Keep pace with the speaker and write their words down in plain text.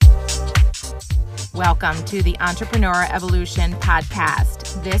Welcome to the Entrepreneur Evolution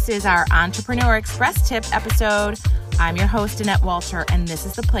Podcast. This is our Entrepreneur Express Tip episode. I'm your host, Annette Walter, and this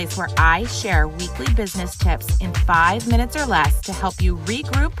is the place where I share weekly business tips in 5 minutes or less to help you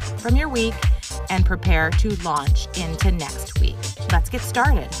regroup from your week and prepare to launch into next week. Let's get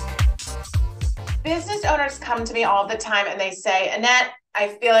started. Business owners come to me all the time and they say, Annette, I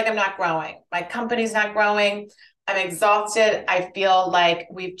feel like I'm not growing. My company's not growing. I'm exhausted. I feel like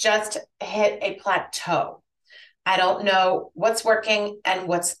we've just hit a plateau. I don't know what's working and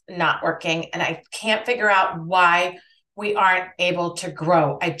what's not working. And I can't figure out why we aren't able to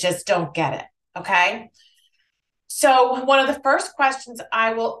grow. I just don't get it. Okay. So one of the first questions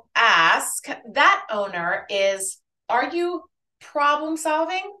I will ask that owner is, are you problem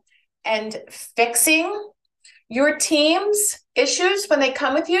solving and fixing your team's issues when they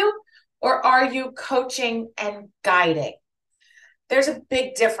come with you? Or are you coaching and guiding? There's a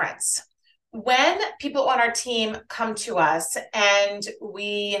big difference. When people on our team come to us and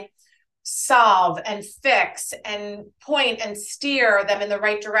we solve and fix and point and steer them in the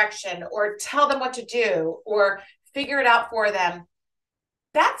right direction or tell them what to do or figure it out for them,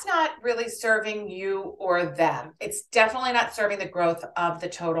 that's not really serving you or them. It's definitely not serving the growth of the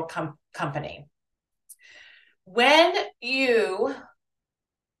total company. When you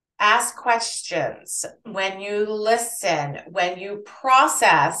ask questions, when you listen, when you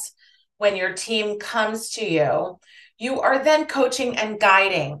process, when your team comes to you, you are then coaching and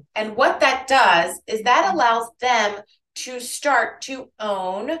guiding. And what that does is that allows them to start to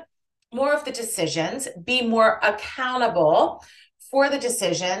own more of the decisions, be more accountable for the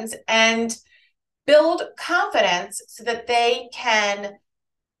decisions, and build confidence so that they can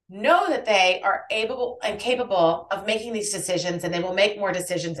know that they are able and capable of making these decisions, and they will make more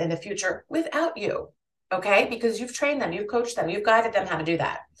decisions in the future without you, okay? Because you've trained them, you've coached them, you've guided them how to do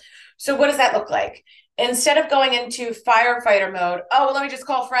that. So what does that look like? Instead of going into firefighter mode, oh, well, let me just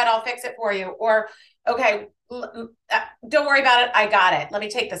call Fred, I'll fix it for you. Or, okay, don't worry about it, I got it. Let me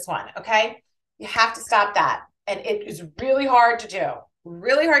take this one, okay? You have to stop that. And it is really hard to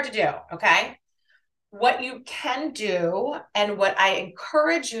do, okay? What you can do and what I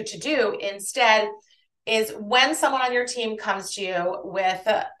encourage you to do instead is when someone on your team comes to you with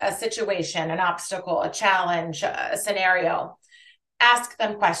a situation, an obstacle, a challenge, a scenario, ask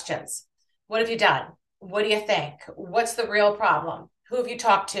them questions. What have you done? What do you think? What's the real problem? Who have you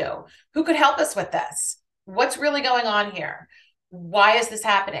talked to? Who could help us with this? What's really going on here? Why is this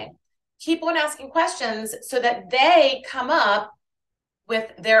happening? Keep on asking questions so that they come up with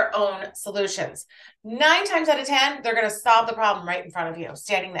their own solutions. 9 times out of 10, they're going to solve the problem right in front of you,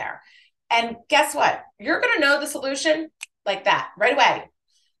 standing there. And guess what? You're going to know the solution like that right away.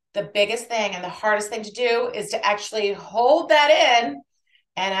 The biggest thing and the hardest thing to do is to actually hold that in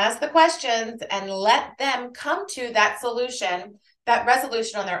and ask the questions and let them come to that solution, that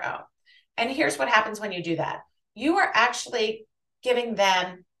resolution on their own. And here's what happens when you do that. You are actually giving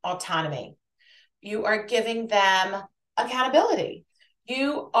them autonomy. You are giving them accountability.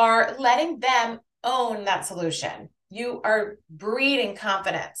 You are letting them own that solution. You are breeding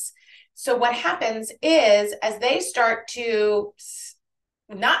confidence. So what happens is as they start to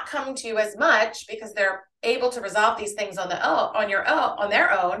not come to you as much because they're able to resolve these things on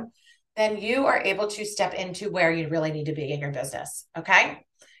their own, then you are able to step into where you really need to be in your business. Okay.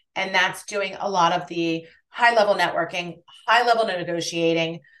 And that's doing a lot of the high level networking, high level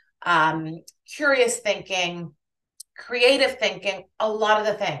negotiating, curious thinking, creative thinking, a lot of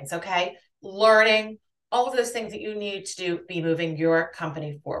the things, okay? Learning, all of those things that you need to do, be moving your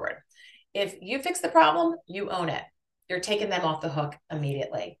company forward. If you fix the problem, you own it. You're taking them off the hook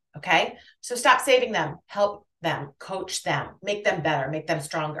immediately, okay? So stop saving them, help them, coach them, make them better, make them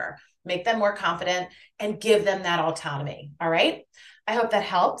stronger, make them more confident, and give them that autonomy, all right? I hope that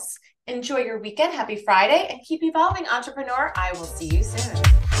helps. Enjoy your weekend. Happy Friday, and keep evolving, entrepreneur. I will see you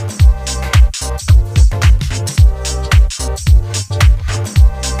soon.